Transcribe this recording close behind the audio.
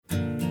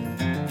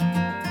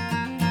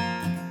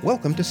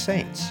Welcome to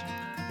Saints.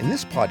 In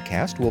this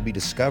podcast, we'll be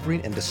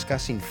discovering and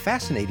discussing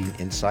fascinating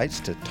insights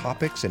to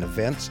topics and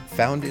events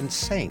found in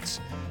Saints,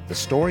 the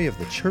story of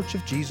the Church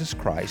of Jesus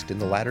Christ in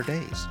the latter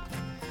days.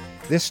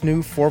 This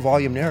new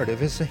 4-volume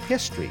narrative is a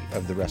history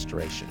of the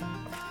Restoration.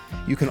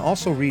 You can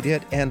also read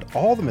it and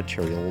all the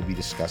material we'll be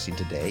discussing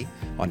today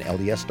on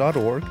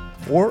LDS.org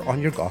or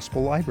on your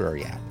Gospel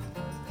Library app.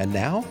 And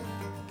now,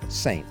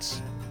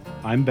 Saints.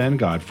 I'm Ben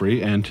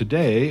Godfrey, and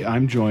today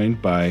I'm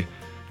joined by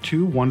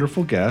two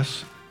wonderful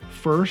guests.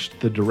 First,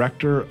 the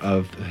director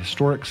of the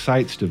Historic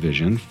Sites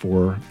Division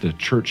for the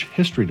Church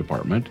History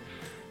Department,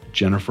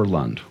 Jennifer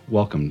Lund.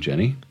 Welcome,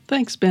 Jenny.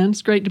 Thanks, Ben.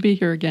 It's great to be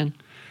here again.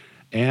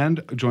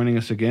 And joining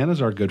us again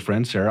is our good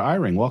friend, Sarah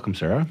Eyring. Welcome,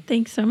 Sarah.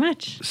 Thanks so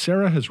much.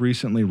 Sarah has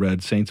recently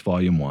read Saints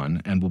Volume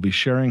 1 and will be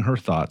sharing her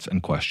thoughts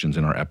and questions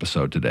in our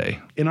episode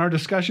today. In our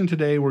discussion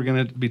today, we're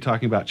going to be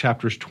talking about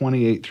chapters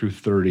 28 through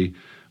 30,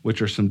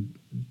 which are some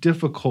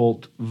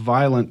difficult,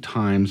 violent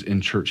times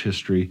in church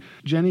history.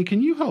 Jenny,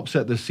 can you help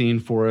set the scene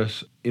for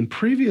us? In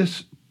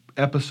previous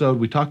episode,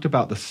 we talked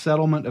about the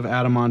settlement of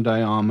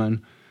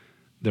Adam-ondi-Ahman.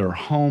 There are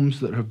homes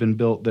that have been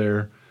built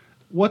there.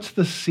 What's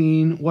the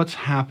scene? What's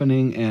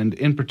happening? And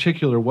in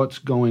particular, what's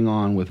going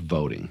on with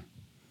voting?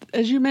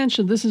 As you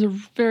mentioned, this is a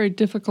very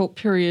difficult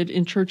period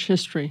in church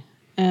history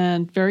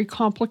and very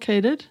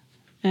complicated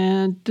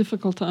and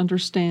difficult to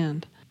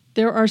understand.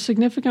 There are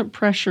significant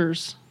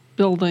pressures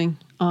building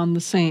on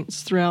the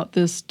saints throughout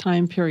this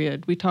time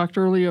period. We talked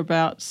earlier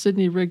about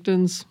Sidney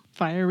Rigdon's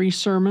fiery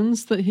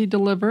sermons that he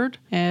delivered,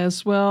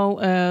 as well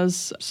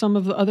as some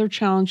of the other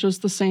challenges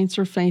the saints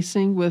are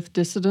facing with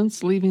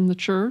dissidents leaving the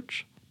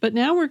church. But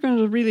now we're going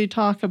to really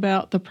talk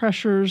about the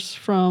pressures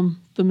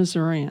from the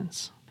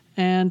Missourians.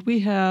 And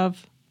we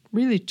have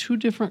really two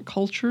different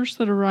cultures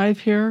that arrive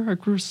here. A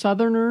group of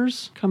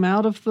Southerners come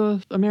out of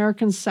the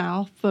American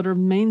South that are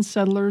main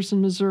settlers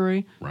in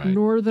Missouri. Right.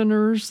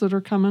 Northerners that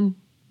are coming,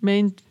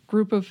 main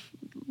group of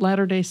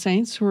Latter-day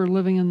Saints who are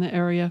living in the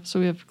area.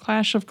 So we have a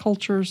clash of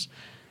cultures,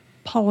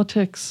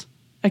 politics,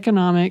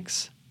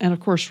 economics, and of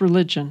course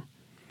religion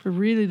are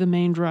really the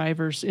main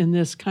drivers in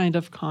this kind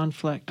of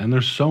conflict. And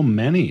there's so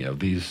many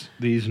of these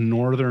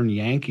northern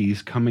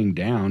Yankees coming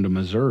down to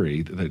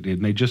Missouri,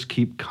 they just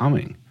keep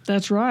coming.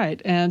 That's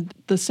right. And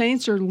the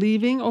saints are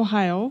leaving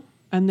Ohio,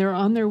 and they're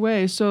on their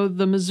way. So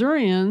the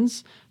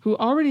Missourians, who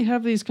already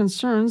have these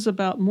concerns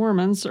about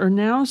Mormons, are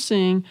now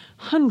seeing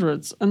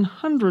hundreds and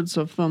hundreds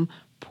of them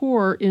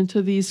pour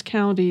into these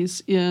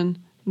counties in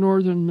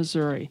northern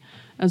Missouri.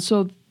 And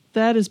so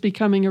that is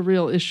becoming a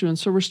real issue. And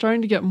so we're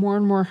starting to get more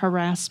and more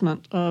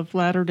harassment of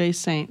Latter-day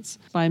Saints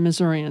by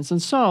Missourians.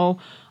 And so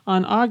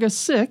on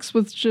August 6th,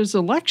 which is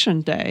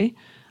Election Day,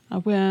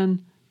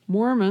 when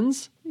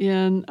Mormons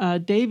in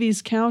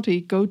Daviess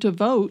County go to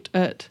vote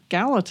at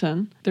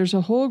Gallatin, there's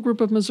a whole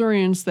group of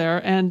Missourians there.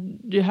 And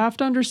you have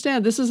to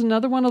understand, this is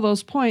another one of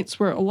those points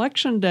where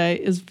Election Day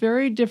is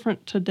very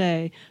different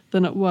today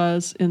than it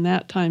was in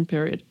that time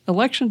period.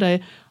 Election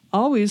Day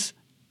always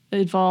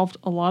involved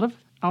a lot of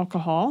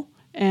alcohol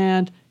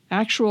and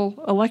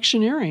actual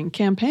electioneering,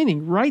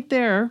 campaigning, right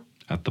there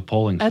At the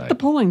polling site. at the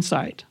polling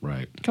site.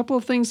 Right. A couple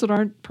of things that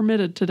aren't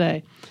permitted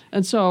today.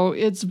 And so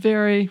it's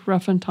very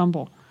rough and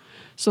tumble.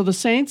 So the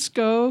saints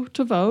go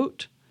to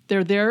vote.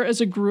 They're there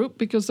as a group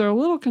because they're a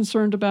little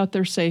concerned about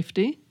their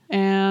safety.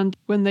 And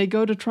when they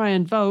go to try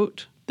and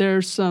vote,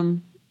 there's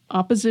some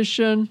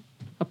opposition,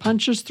 a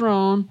punch is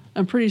thrown,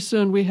 and pretty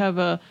soon we have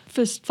a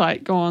fist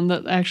fight going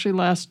that actually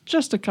lasts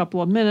just a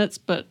couple of minutes,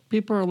 but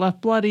people are left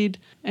bloodied,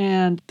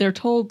 and they're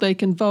told they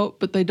can vote,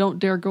 but they don't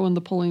dare go in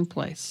the polling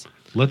place.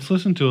 Let's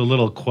listen to a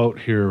little quote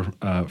here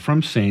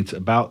from Saints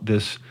about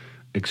this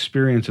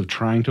experience of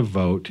trying to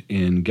vote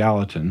in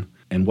Gallatin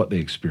and what they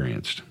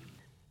experienced.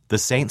 The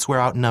saints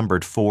were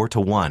outnumbered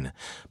 4-1,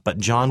 but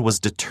John was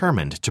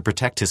determined to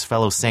protect his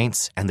fellow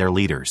saints and their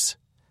leaders.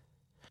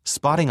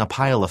 Spotting a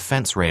pile of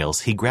fence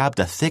rails, he grabbed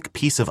a thick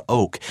piece of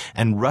oak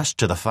and rushed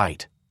to the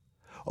fight.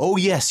 "Oh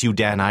yes, you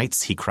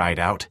Danites," he cried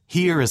out,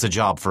 "here is a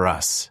job for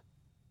us."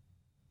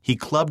 He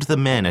clubbed the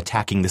men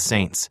attacking the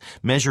saints,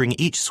 measuring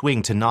each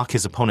swing to knock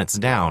his opponents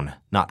down,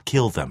 not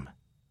kill them.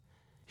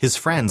 His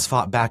friends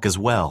fought back as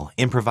well,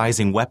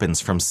 improvising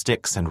weapons from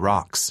sticks and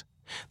rocks.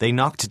 They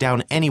knocked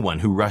down anyone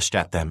who rushed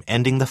at them,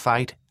 ending the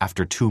fight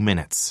after 2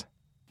 minutes.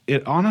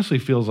 It honestly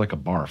feels like a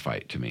bar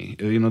fight to me.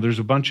 You know, there's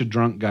a bunch of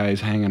drunk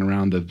guys hanging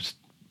around the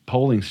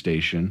polling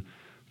station,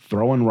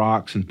 throwing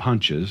rocks and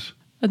punches.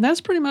 And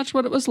that's pretty much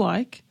what it was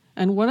like.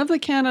 And one of the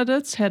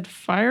candidates had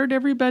fired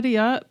everybody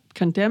up,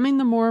 condemning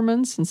the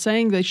Mormons and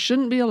saying they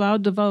shouldn't be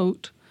allowed to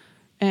vote.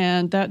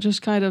 And that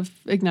just kind of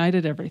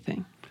ignited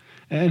everything.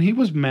 And he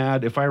was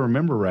mad, if I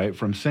remember right,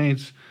 from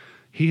Saints.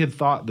 He had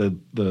thought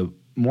the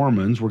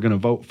Mormons were going to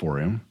vote for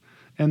him,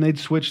 and they'd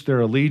switched their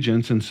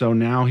allegiance, and so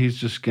now he's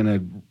just going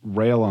to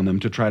rail on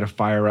them to try to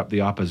fire up the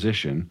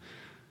opposition.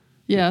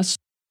 Yes.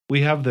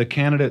 We have the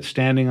candidate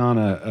standing on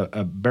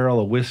a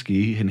barrel of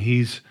whiskey, and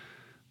he's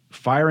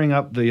firing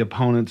up the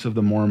opponents of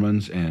the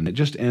Mormons, and it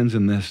just ends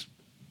in this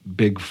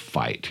big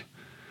fight.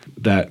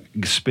 that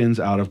spins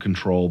out of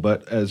control.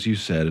 But as you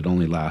said, it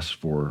only lasts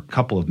for a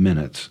couple of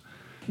minutes.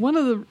 One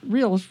of the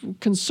real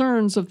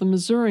concerns of the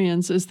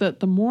Missourians is that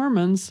the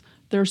Mormons,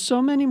 there are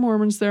so many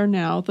Mormons there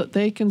now that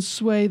they can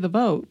sway the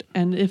vote.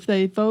 And if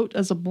they vote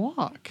as a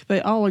bloc, they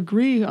all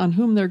agree on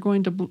whom they're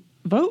going to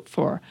vote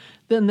for,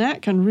 then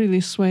that can really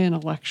sway an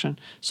election.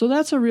 So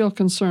that's a real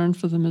concern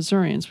for the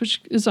Missourians,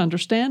 which is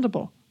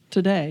understandable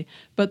today.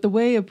 But the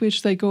way in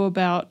which they go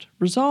about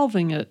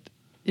resolving it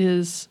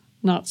is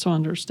not so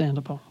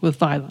understandable with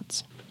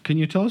violence. Can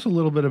you tell us a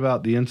little bit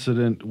about the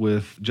incident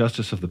with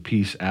Justice of the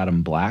Peace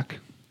Adam Black?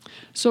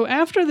 So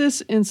after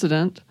this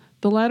incident,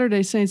 the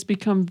Latter-day Saints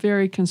become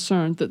very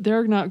concerned that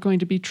they're not going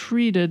to be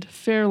treated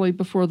fairly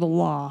before the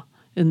law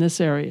in this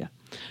area.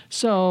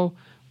 So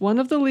one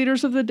of the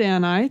leaders of the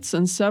Danites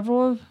and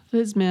several of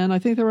his men, I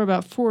think there were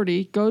about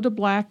 40, go to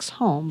Black's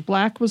home.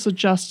 Black was a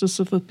justice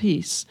of the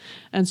peace.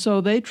 And so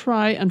they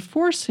try and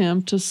force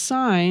him to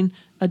sign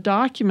a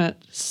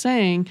document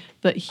saying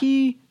that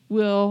he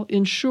will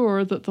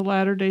ensure that the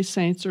Latter-day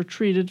Saints are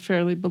treated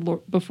fairly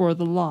before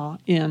the law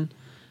in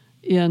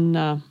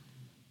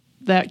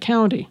that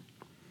county.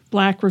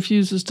 Black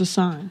refuses to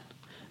sign.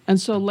 And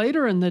so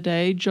later in the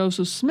day,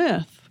 Joseph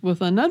Smith,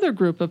 with another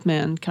group of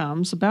men,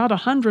 comes. About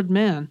 100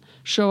 men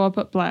show up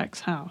at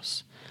Black's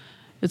house.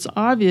 It's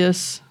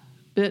obvious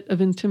bit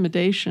of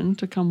intimidation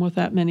to come with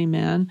that many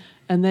men,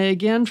 and they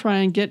again try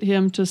and get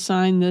him to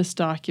sign this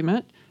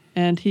document,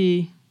 and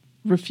he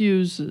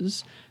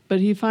refuses. But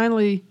he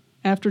finally,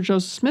 after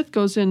Joseph Smith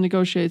goes in and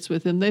negotiates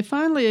with him, he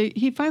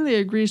finally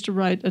agrees to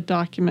write a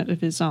document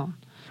of his own.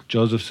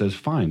 Joseph says,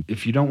 fine,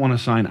 if you don't want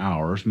to sign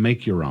ours,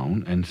 make your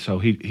own. And so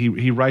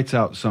he writes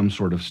out some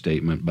sort of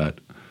statement, but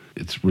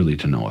it's really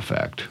to no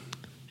effect.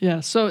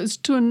 Yeah, so it's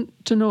to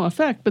no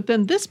effect. But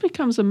then this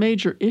becomes a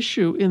major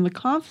issue in the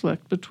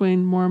conflict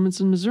between Mormons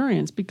and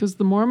Missourians, because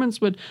the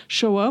Mormons would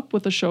show up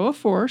with a show of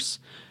force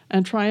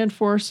and try and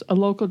force a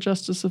local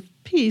justice of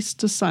peace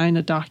to sign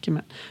a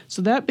document.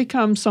 So that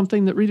becomes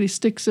something that really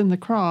sticks in the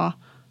craw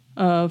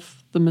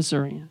of the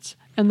Missourians.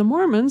 And the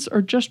Mormons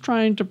are just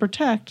trying to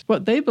protect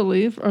what they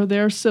believe are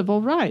their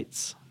civil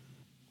rights.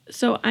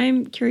 So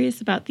I'm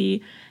curious about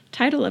the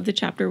title of the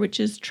chapter, which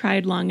is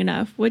Tried Long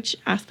Enough. Which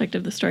aspect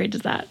of the story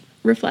does that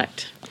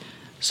reflect?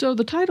 So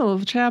the title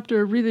of the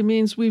chapter really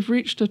means we've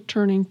reached a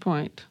turning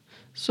point.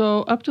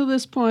 So up to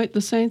this point,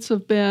 the Saints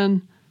have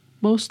been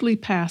mostly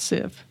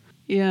passive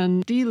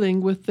in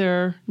dealing with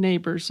their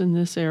neighbors in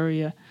this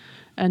area.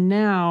 And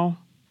now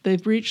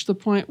they've reached the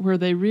point where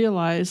they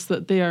realize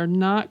that they are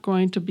not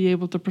going to be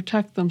able to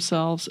protect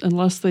themselves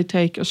unless they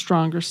take a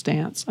stronger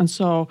stance. And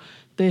so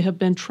they have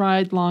been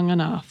tried long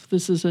enough.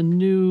 This is a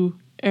new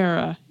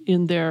era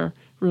in their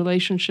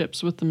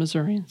relationships with the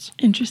Missourians.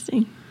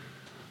 Interesting.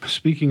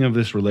 Speaking of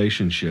this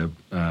relationship,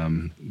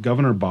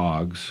 Governor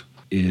Boggs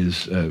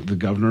is the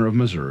governor of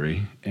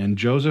Missouri, and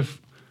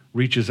Joseph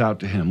reaches out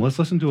to him. Let's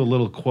listen to a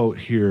little quote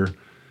here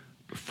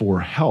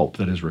for help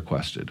that is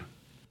requested.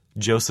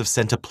 Joseph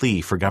sent a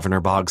plea for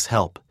Governor Boggs'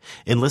 help,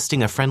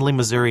 enlisting a friendly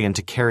Missourian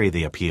to carry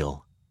the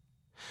appeal.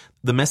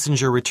 The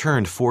messenger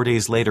returned 4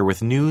 days later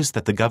with news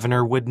that the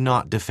governor would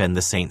not defend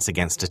the Saints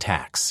against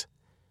attacks.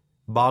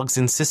 Boggs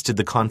insisted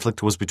the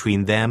conflict was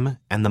between them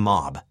and the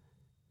mob.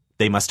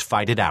 They must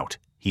fight it out,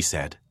 he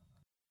said.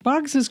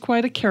 Boggs is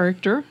quite a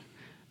character.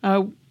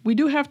 We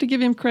do have to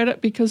give him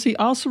credit because he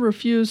also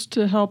refused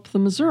to help the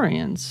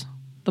Missourians,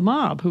 the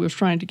mob, who was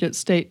trying to get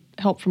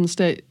help from the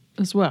state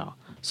as well.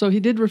 So he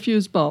did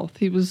refuse both.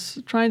 He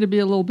was trying to be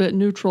a little bit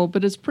neutral,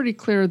 but it's pretty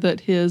clear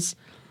that his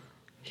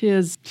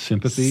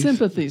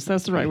sympathies,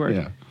 that's the right word.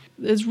 Yeah.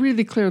 It's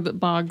really clear that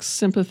Boggs'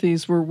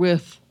 sympathies were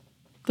with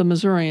the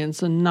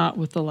Missourians and not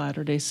with the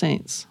Latter-day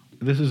Saints.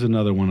 This is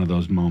another one of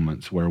those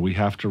moments where we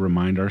have to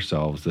remind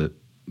ourselves that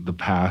the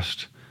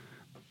past,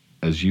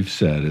 as you've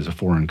said, is a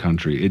foreign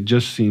country. It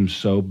just seems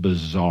so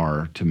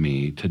bizarre to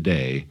me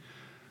today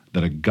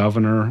that a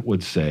governor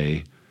would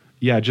say,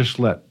 yeah, just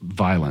let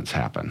violence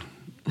happen.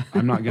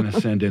 I'm not going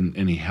to send in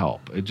any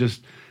help. It's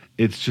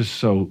just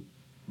so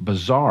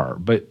bizarre.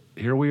 But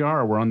here we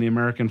are. We're on the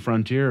American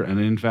frontier. And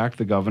in fact,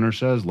 the governor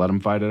says, let them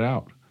fight it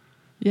out.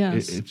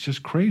 Yes. It's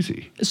just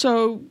crazy.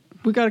 So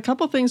we've got a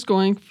couple things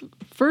going.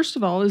 First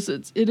of all,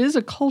 it is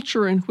a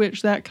culture in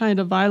which that kind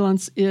of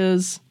violence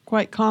is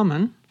quite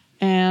common,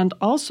 and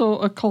also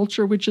a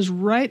culture which is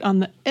right on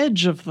the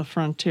edge of the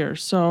frontier.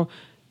 So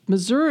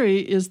Missouri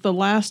is the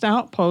last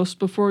outpost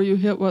before you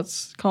hit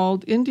what's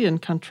called Indian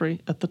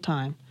country at the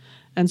time.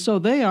 And so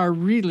they are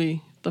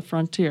really the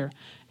frontier.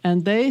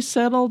 And they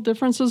settle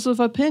differences of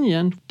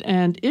opinion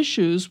and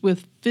issues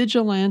with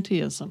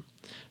vigilantism.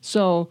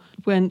 So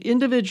when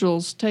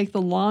individuals take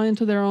the law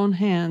into their own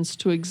hands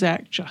to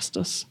exact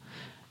justice,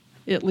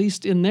 at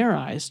least in their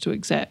eyes, to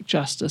exact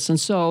justice. And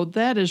so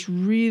that is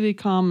really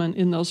common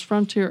in those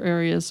frontier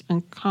areas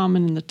and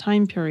common in the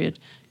time period,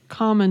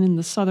 common in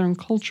the Southern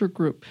culture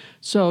group.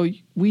 So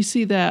we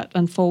see that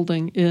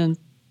unfolding in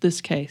this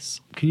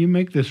case. Can you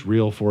make this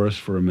real for us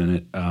for a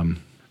minute?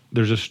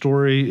 There's a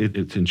story,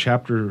 it's in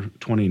chapter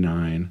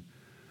 29,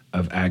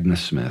 of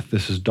Agnes Smith.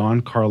 This is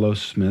Don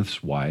Carlos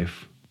Smith's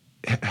wife.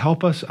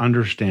 Help us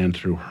understand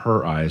through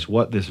her eyes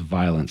what this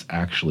violence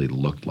actually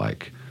looked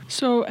like.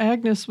 So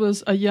Agnes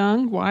was a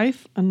young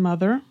wife and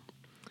mother,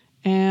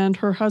 and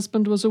her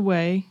husband was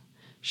away.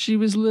 She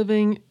was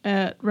living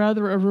at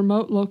rather a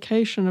remote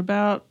location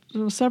about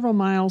several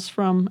miles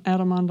from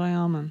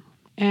Adam-ondi-Ahman.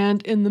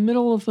 And in the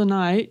middle of the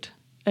night,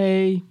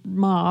 a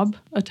mob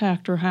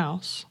attacked her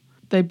house.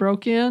 They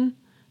broke in,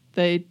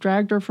 they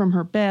dragged her from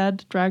her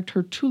bed, dragged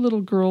her 2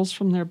 little girls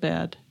from their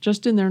bed,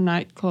 just in their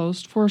night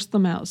clothes, forced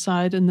them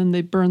outside, and then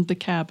they burned the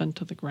cabin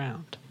to the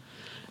ground.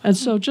 And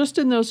so just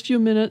in those few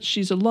minutes,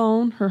 she's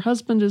alone, her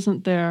husband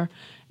isn't there,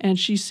 and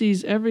she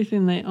sees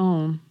everything they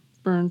own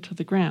burned to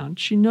the ground.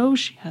 She knows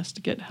she has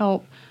to get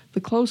help.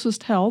 The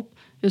closest help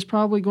is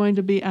probably going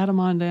to be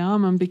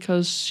Adam-ondi-Ahman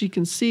because she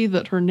can see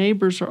that her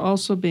neighbors are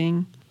also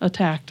being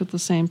attacked at the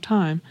same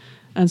time.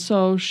 And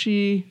so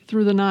she,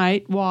 through the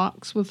night,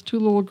 walks with 2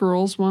 little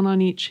girls, one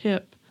on each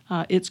hip.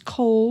 It's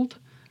cold.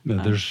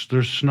 There's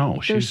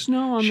snow. There's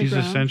snow on the ground. She's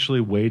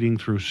essentially wading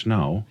through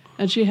snow.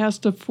 And she has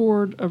to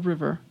ford a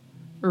river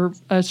or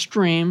a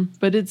stream,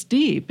 but it's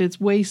deep. It's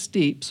waist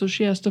deep. So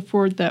she has to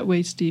ford that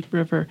waist deep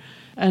river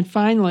and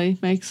finally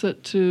makes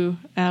it to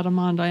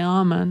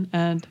Adam-ondi-Ahman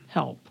and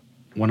help.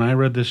 When I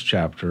read this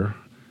chapter,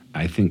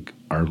 I think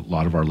a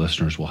lot of our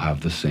listeners will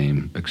have the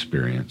same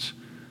experience.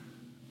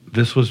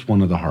 This was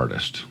one of the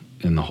hardest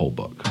in the whole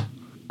book.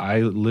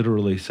 I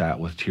literally sat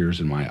with tears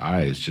in my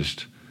eyes,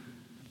 just,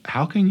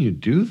 how can you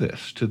do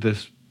this to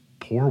this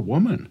poor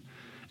woman?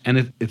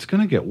 And it's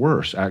going to get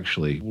worse,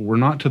 actually. We're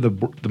not to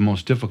the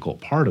most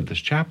difficult part of this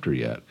chapter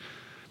yet.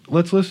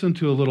 Let's listen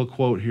to a little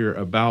quote here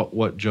about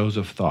what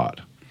Joseph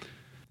thought.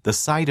 The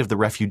sight of the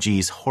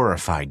refugees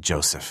horrified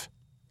Joseph.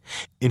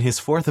 In his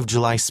 4th of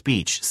July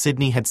speech,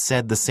 Sidney had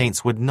said the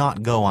saints would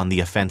not go on the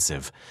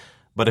offensive.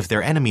 But if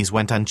their enemies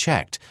went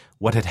unchecked,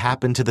 what had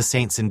happened to the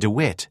saints in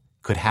DeWitt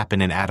could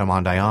happen in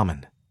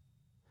Adam-ondi-Ahman.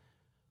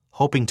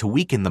 Hoping to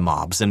weaken the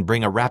mobs and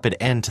bring a rapid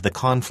end to the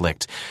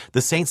conflict,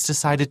 the saints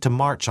decided to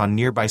march on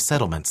nearby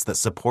settlements that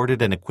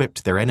supported and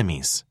equipped their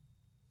enemies.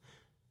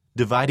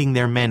 Dividing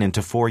their men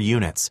into 4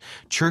 units,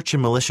 church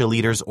and militia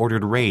leaders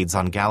ordered raids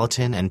on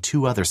Gallatin and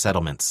 2 other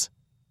settlements.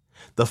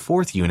 The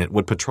 4th unit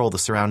would patrol the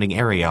surrounding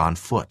area on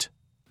foot.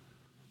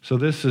 So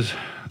this is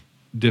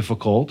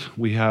difficult.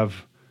 We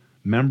have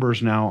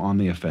members now on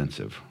the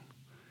offensive,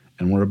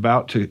 and we're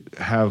about to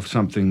have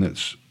something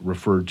that's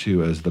referred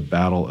to as the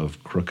Battle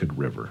of Crooked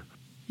River.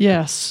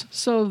 Yes.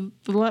 So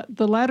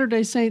the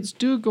Latter-day Saints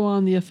do go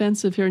on the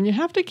offensive here. And you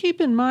have to keep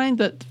in mind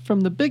that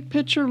from the big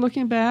picture,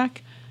 looking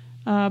back,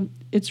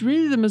 it's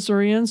really the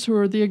Missourians who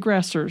are the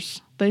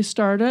aggressors. They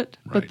start it,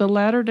 Right. but the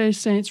Latter-day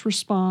Saints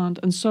respond.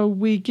 And so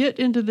we get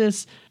into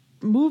this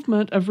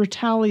movement of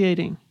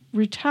retaliating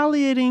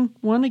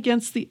one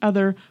against the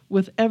other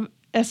with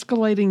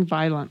escalating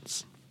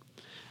violence.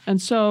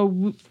 And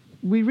so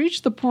we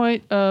reach the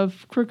point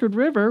of Crooked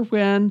River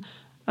when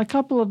a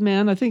couple of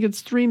men, I think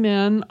it's 3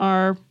 men,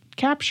 are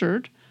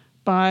captured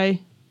by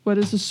what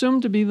is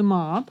assumed to be the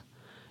mob.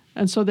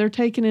 And so they're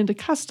taken into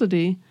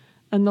custody,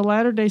 and the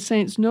Latter-day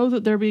Saints know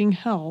that they're being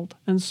held.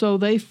 And so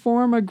they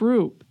form a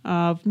group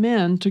of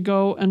men to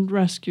go and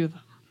rescue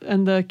them.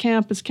 And the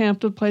camp is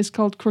camped at a place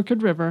called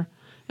Crooked River.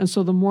 And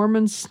so the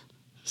Mormons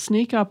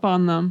sneak up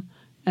on them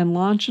and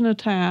launch an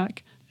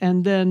attack.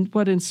 And then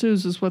what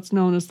ensues is what's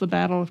known as the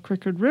Battle of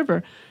Crooked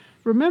River.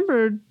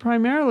 Remembered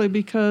primarily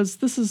because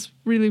this is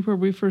really where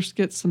we first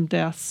get some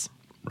deaths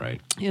Right.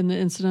 in the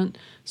incident.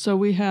 So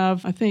we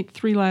have, I think,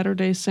 3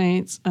 Latter-day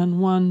Saints and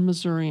 1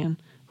 Missourian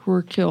who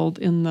were killed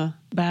in the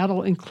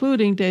battle,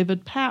 including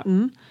David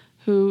Patton,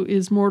 who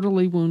is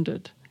mortally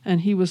wounded,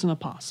 and he was an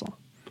apostle.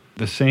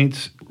 The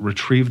saints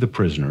retrieve the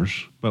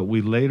prisoners, but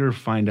we later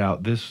find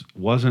out this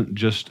wasn't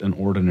just an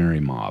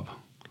ordinary mob.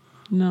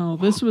 No,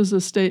 this was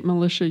a state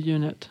militia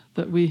unit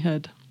that we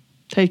had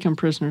taken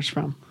prisoners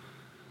from.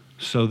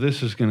 So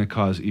this is going to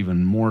cause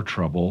even more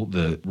trouble.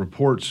 The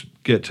reports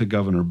get to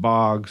Governor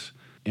Boggs,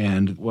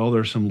 and, well,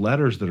 there's some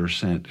letters that are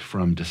sent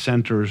from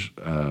dissenters,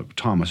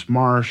 Thomas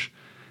Marsh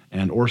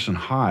and Orson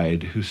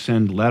Hyde, who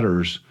send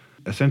letters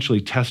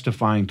essentially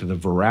testifying to the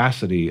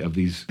veracity of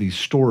these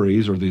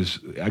stories or these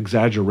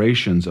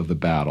exaggerations of the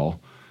battle.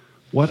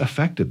 What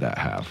effect did that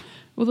have?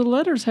 Well, the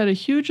letters had a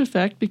huge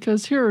effect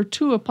because here are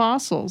 2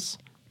 apostles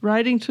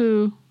writing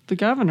to the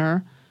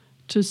governor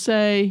to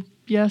say,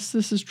 yes,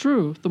 this is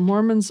true. The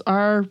Mormons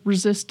are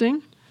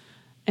resisting,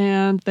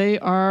 and they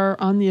are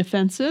on the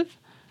offensive,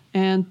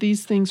 and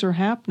these things are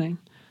happening.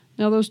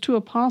 Now, those 2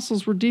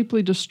 apostles were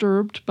deeply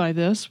disturbed by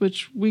this,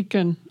 which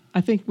I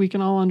think we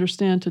can all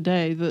understand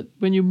today, that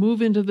when you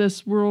move into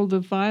this world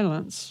of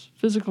violence,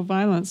 physical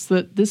violence,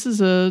 that this is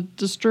a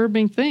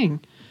disturbing thing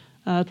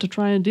to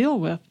try and deal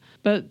with.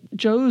 But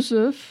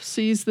Joseph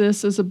sees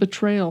this as a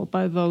betrayal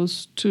by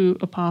those 2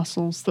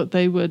 apostles, that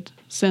they would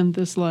send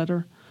this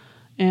letter.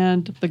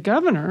 And the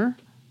governor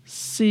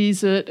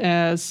sees it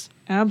as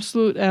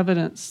absolute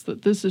evidence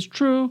that this is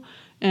true,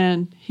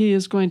 and he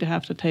is going to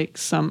have to take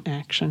some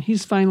action.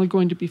 He's finally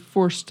going to be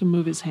forced to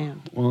move his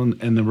hand. Well,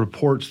 and the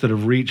reports that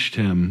have reached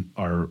him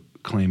are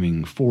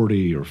claiming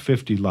 40 or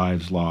 50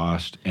 lives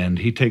lost, and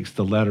he takes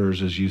the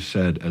letters, as you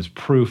said, as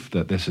proof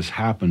that this has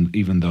happened,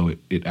 even though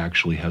it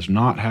actually has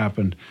not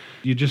happened.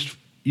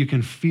 You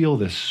can feel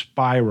this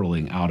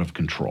spiraling out of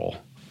control.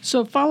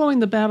 So following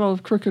the Battle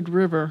of Crooked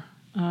River,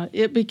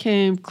 it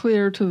became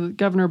clear to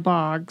Governor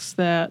Boggs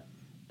that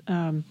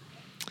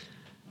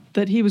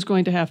he was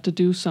going to have to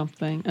do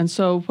something. And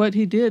so what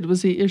he did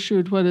was he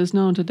issued what is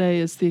known today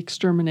as the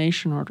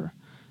Extermination Order.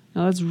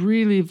 Now, that's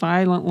really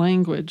violent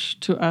language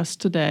to us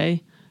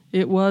today.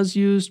 It was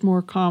used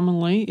more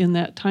commonly in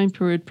that time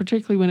period,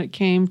 particularly when it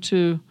came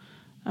to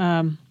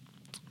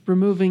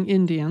removing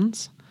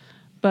Indians.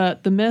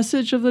 But the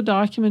message of the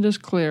document is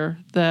clear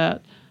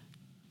that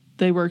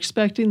they were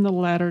expecting the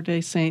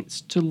Latter-day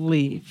Saints to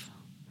leave.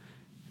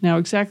 Now,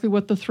 exactly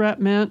what the threat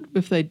meant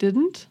if they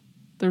didn't,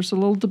 there's a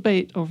little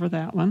debate over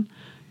that one.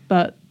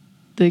 But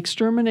the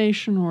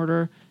Extermination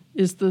Order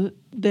is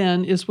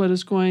what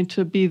is going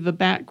to be the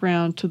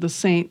background to the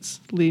Saints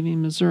leaving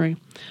Missouri.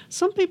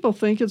 Some people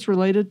think it's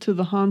related to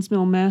the Haun's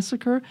Mill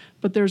Massacre,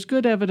 but there's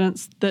good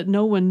evidence that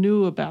no one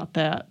knew about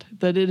that,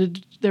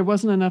 there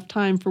wasn't enough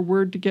time for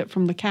word to get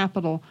from the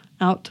capital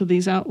out to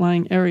these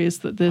outlying areas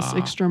that this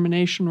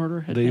extermination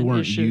order had been issued. They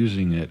weren't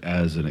using it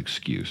as an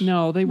excuse.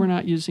 No, they were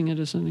not using it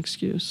as an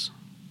excuse.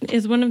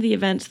 Is one of the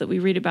events that we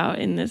read about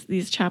in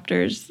these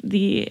chapters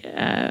the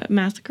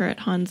massacre at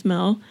Haun's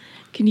Mill?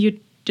 Can you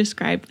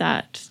describe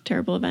that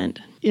terrible event?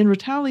 In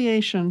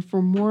retaliation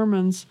for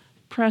Mormons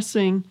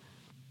pressing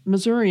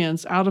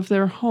Missourians out of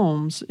their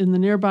homes in the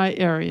nearby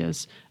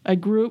areas, a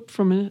group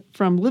from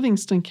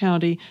Livingston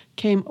County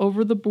came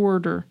over the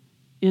border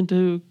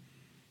into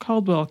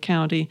Caldwell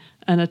County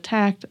and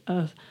attacked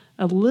a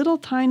little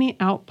tiny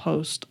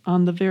outpost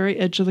on the very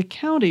edge of the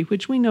county,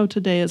 which we know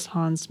today as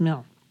Haun's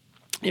Mill.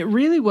 It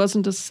really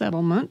wasn't a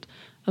settlement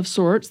of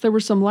sorts. There were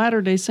some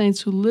Latter-day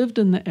Saints who lived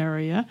in the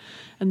area,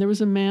 and there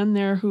was a man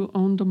there who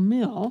owned a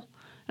mill.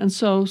 And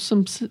so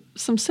some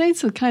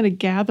saints had kind of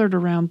gathered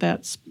around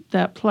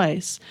that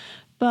place.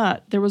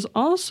 But there was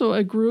also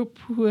a group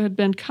who had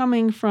been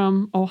coming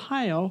from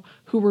Ohio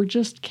who were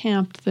just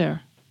camped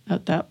there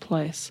at that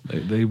place.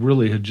 They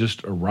really had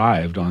just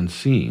arrived on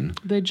scene.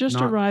 They just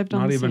arrived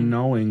on scene. Not even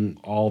knowing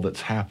all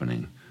that's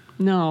happening.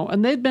 No,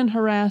 and they'd been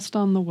harassed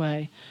on the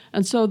way.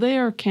 And so they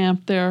are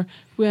camped there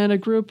when a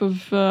group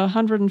of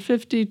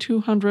 150,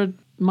 200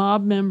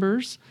 mob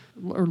members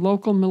or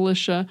local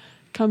militia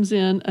comes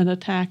in and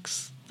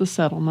attacks the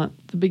settlement.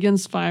 It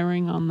begins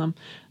firing on them.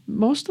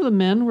 Most of the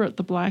men were at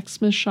the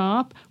blacksmith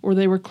shop or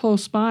they were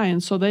close by,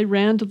 and so they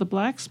ran to the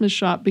blacksmith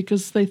shop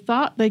because they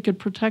thought they could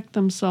protect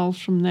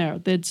themselves from there.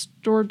 They'd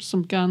stored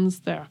some guns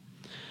there.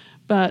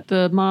 But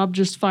the mob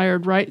just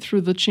fired right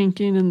through the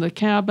chinking in the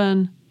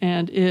cabin,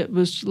 and it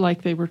was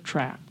like they were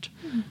trapped.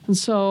 And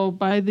so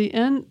by the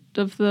end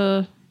of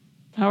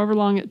however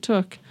long it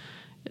took,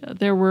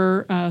 there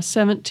were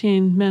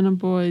 17 men and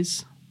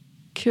boys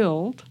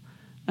killed,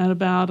 and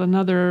about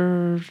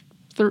another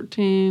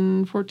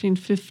 13, 14,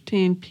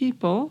 15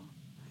 people,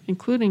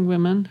 including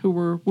women, who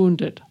were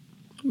wounded.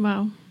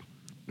 Wow.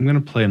 I'm going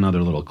to play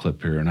another little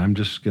clip here, and I'm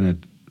just going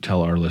to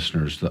tell our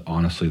listeners that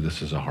honestly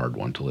this is a hard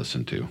one to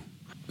listen to.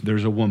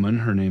 There's a woman,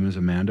 her name is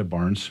Amanda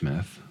Barnes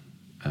Smith.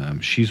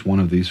 She's one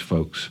of these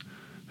folks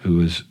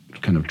who is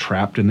kind of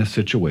trapped in this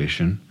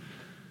situation.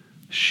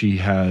 She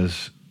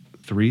has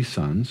 3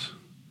 sons,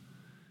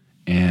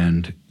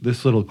 and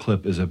this little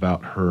clip is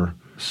about her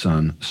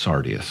son,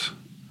 Sardius.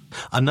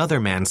 Another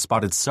man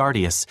spotted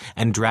Sardius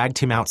and dragged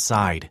him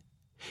outside.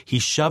 He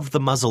shoved the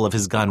muzzle of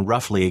his gun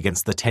roughly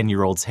against the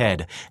 10-year-old's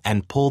head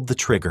and pulled the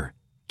trigger,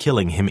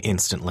 killing him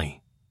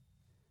instantly.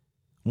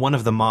 One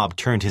of the mob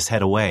turned his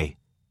head away.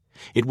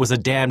 "It was a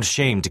damned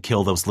shame to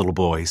kill those little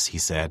boys," he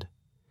said.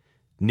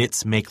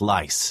 "Nits make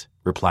lice,"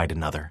 replied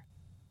another.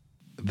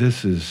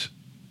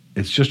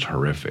 It's just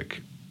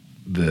horrific.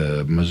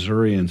 The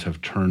Missourians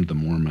have turned the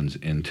Mormons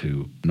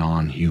into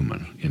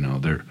non-human.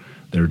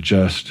 They're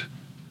just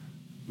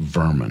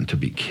vermin to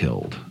be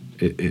killed.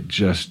 It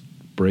just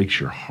breaks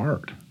your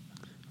heart.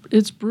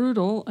 It's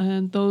brutal,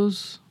 and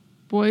those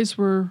boys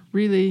were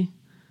really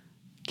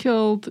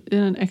killed in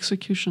an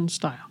execution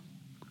style.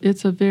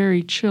 It's a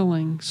very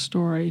chilling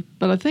story.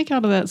 But I think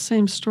out of that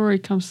same story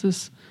comes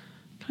this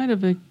kind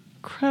of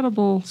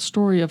incredible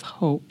story of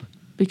hope.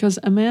 Because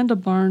Amanda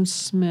Barnes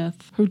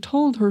Smith, who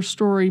told her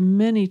story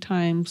many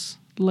times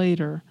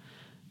later,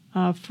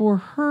 for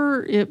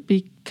her it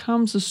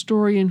becomes a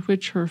story in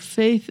which her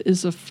faith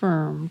is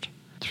affirmed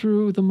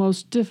through the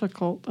most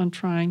difficult and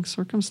trying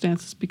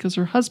circumstances, because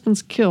her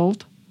husband's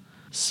killed,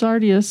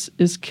 Sardius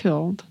is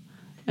killed,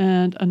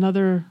 and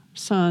another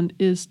son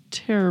is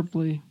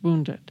terribly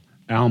wounded.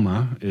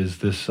 Alma is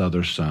this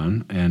other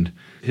son, and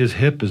his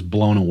hip is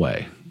blown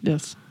away.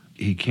 Yes.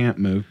 He can't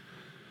move.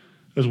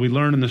 As we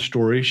learn in the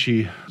story,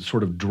 she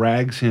sort of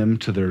drags him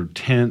to their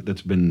tent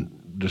that's been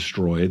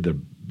destroyed. The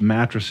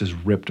mattress is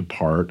ripped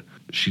apart.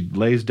 She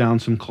lays down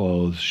some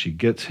clothes. She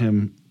gets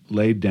him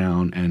laid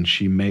down and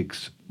she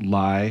makes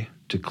lye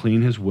to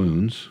clean his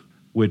wounds,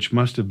 which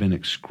must have been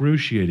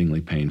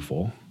excruciatingly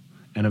painful.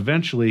 And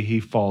eventually he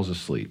falls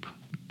asleep,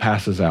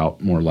 passes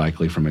out more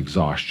likely from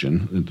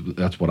exhaustion.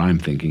 That's what I'm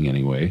thinking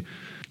anyway.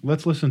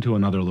 Let's listen to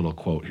another little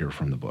quote here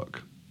from the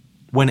book.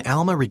 When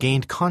Alma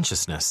regained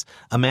consciousness,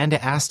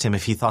 Amanda asked him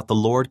if he thought the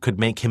Lord could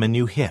make him a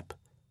new hip.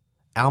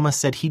 Alma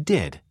said he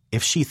did,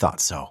 if she thought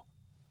so.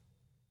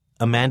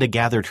 Amanda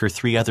gathered her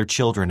 3 other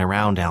children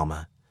around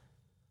Alma.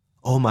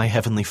 "O my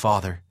heavenly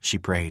Father," she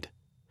prayed,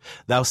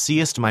 "thou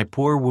seest my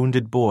poor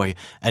wounded boy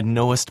and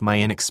knowest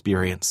my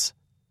inexperience.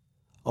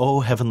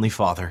 O heavenly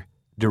Father,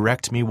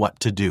 direct me what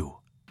to do."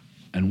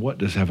 And what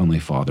does Heavenly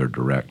Father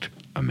direct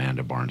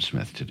Amanda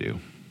Barnes-Smith to do?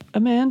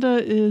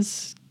 Amanda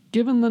is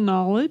given the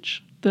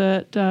knowledge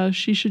that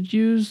she should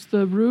use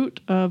the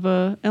root of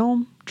an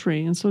elm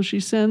tree. And so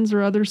she sends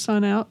her other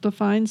son out to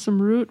find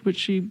some root,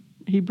 which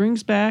he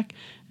brings back,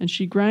 and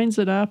she grinds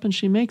it up, and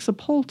she makes a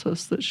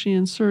poultice that she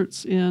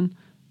inserts in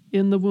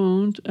the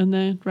wound, and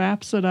then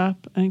wraps it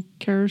up and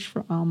cares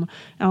for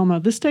Alma.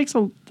 This takes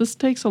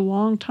a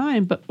long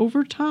time, but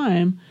over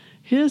time,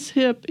 his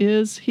hip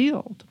is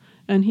healed,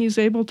 and he's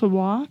able to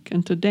walk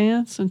and to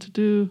dance and to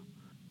do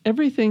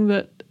everything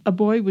that a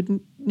boy would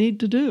need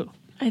to do.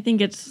 I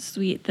think it's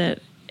sweet that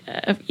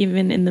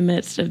even in the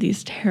midst of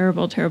these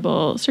terrible,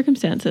 terrible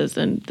circumstances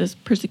and this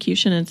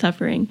persecution and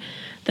suffering,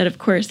 that of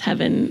course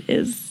heaven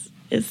is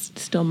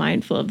still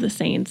mindful of the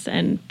saints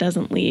and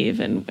doesn't leave.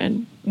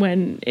 And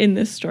when in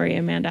this story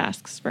Amanda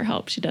asks for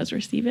help, she does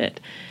receive it.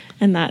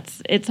 And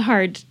it's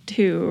hard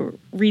to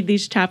read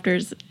these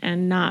chapters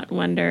and not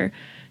wonder,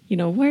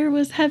 where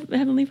was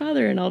Heavenly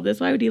Father and all this?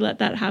 Why would he let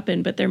that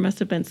happen? But there must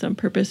have been some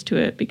purpose to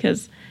it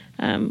because,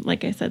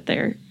 like I said,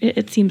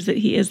 it seems that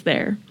he is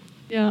there.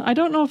 Yeah, I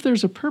don't know if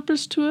there's a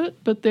purpose to it,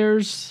 but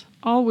there's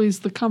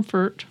always the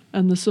comfort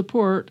and the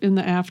support in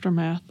the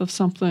aftermath of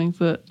something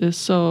that is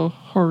so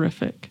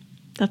horrific.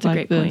 That's a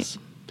great point.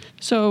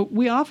 So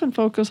we often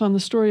focus on the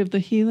story of the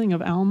healing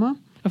of Alma.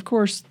 Of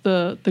course,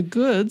 the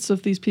goods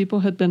of these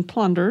people had been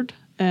plundered,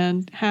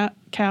 and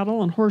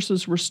cattle and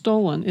horses were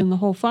stolen in the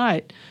whole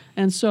fight.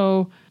 And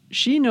so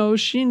she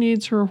knows she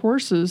needs her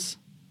horses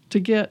to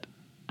get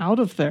out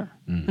of there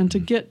and to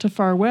get to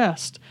Far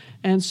West.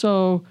 And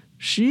so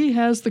she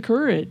has the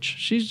courage.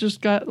 She's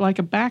just got like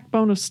a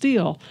backbone of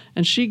steel.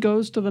 And she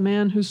goes to the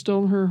man who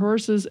stole her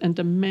horses and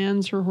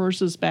demands her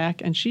horses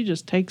back. And she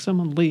just takes them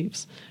and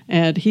leaves.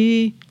 And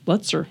he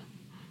lets her.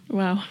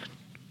 Wow.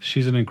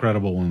 She's an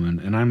incredible woman.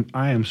 And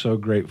I am so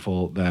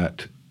grateful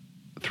that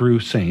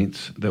through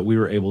Saints that we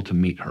were able to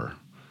meet her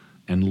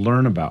and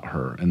learn about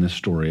her in this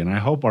story. And I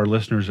hope our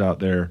listeners out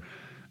there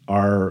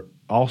are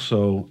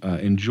also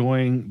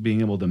enjoying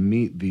being able to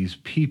meet these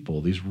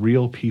people, these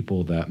real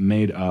people that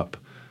made up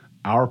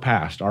our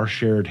past, our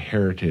shared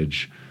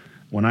heritage.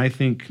 When I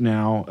think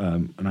now,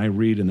 and I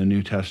read in the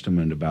New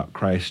Testament about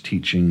Christ's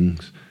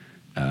teachings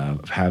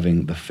of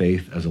having the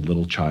faith as a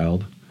little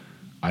child,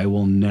 I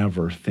will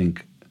never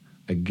think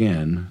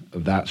again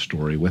of that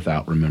story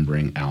without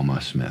remembering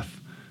Alma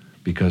Smith,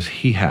 because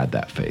he had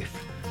that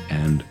faith.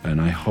 And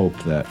I hope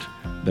that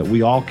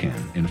we all can,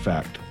 in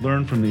fact,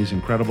 learn from these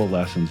incredible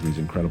lessons, these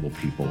incredible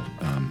people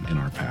in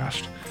our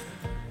past.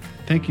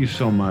 Thank you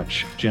so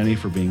much, Jenny,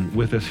 for being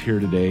with us here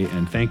today,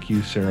 and thank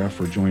you, Sarah,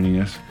 for joining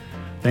us.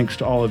 Thanks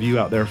to all of you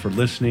out there for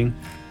listening.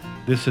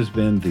 This has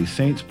been the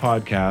Saints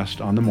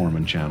Podcast on the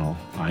Mormon Channel.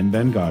 I'm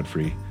Ben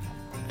Godfrey.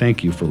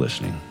 Thank you for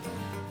listening.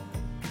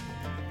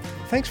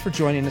 Thanks for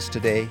joining us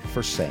today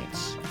for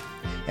Saints.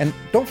 And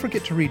don't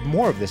forget to read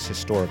more of this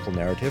historical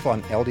narrative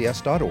on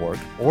LDS.org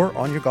or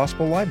on your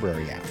Gospel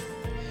Library app.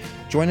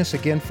 Join us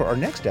again for our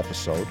next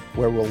episode,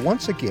 where we'll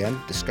once again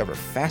discover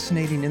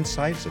fascinating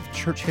insights of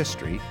church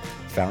history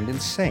found in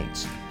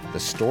Saints, the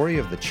story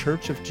of the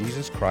Church of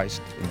Jesus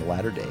Christ in the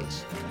latter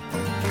days.